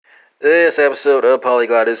This episode of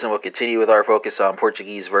Polyglotism will continue with our focus on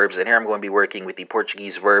Portuguese verbs, and here I'm going to be working with the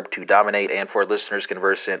Portuguese verb to dominate, and for listeners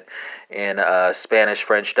conversant in Spanish,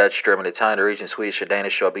 French, Dutch, German, Italian, Norwegian, Swedish, and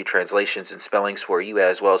Danish, shall be translations and spellings for you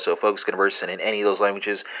as well, so folks conversant in any of those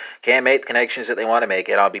languages can make the connections that they want to make,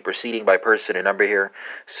 and I'll be proceeding by person and number here.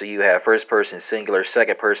 So you have first person singular,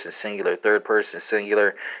 second person singular, third person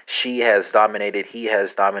singular. She has dominated, he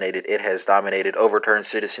has dominated, it has dominated. Overturned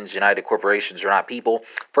citizens, united corporations are not people.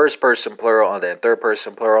 First person plural, and then third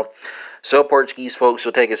person plural. So Portuguese folks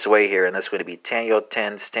will take us away here, and that's going to be tenho,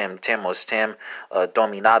 tens, tem, temos, tem,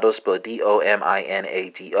 dominados, spelled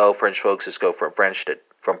D-O-M-I-N-A-D-O. French folks, let's go from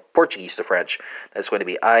Portuguese to French. That's going to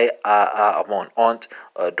be on, ont,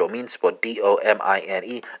 domine, spelled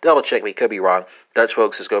D-O-M-I-N-E. Double check me, could be wrong. Dutch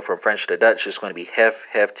folks, let's go from French to Dutch. It's going to be heft,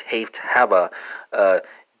 heeft, have,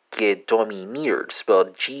 gedomineerd,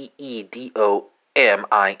 spelled G-E-D-O-M-I-N-E-E-R-D.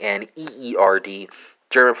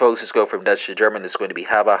 German folks, let's go from Dutch to German. It's going to be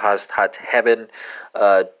Hava, Hast, Hat, Heaven,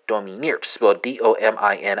 Dominiert, spelled D-O-M-I-N-I-E-R-T.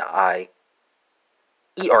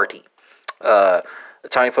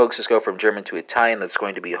 Italian folks, let's go from German to Italian. That's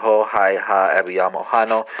going to be Ho, Hi, Ha, Abbiamo,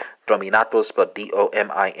 Hano, Dominato, spelled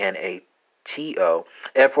D-O-M-I-N-A-T-O.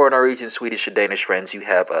 And for Norwegian, Swedish, and Danish friends, you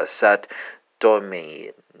have Sat,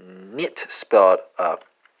 Dominit, spelled well,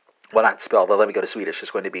 not spelled, but let me go to Swedish.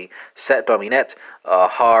 It's going to be Sat, Dominet,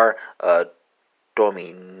 Har,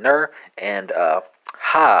 Dominar, and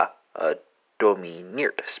Ha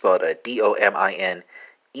Dominiert, spelled D-O-M-I-N-E-R-E-T,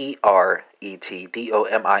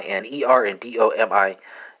 D-O-M-I-N-E-R, and D-O-M-I-N-E-R-E-T.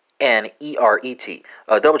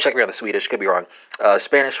 Double check me on the Swedish, could be wrong.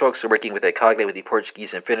 Spanish folks are working with a cognate with the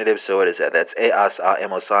Portuguese infinitive, so what is that? That's eas,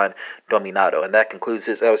 emosan, dominado. And that concludes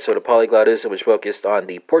this episode of Polyglotism, which focused on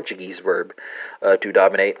the Portuguese verb to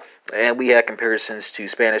dominate. And we had comparisons to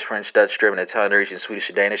Spanish, French, Dutch, German, Italian, Norwegian, Swedish,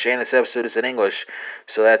 and Danish. And this episode is in English,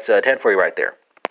 so that's 10 for you right there.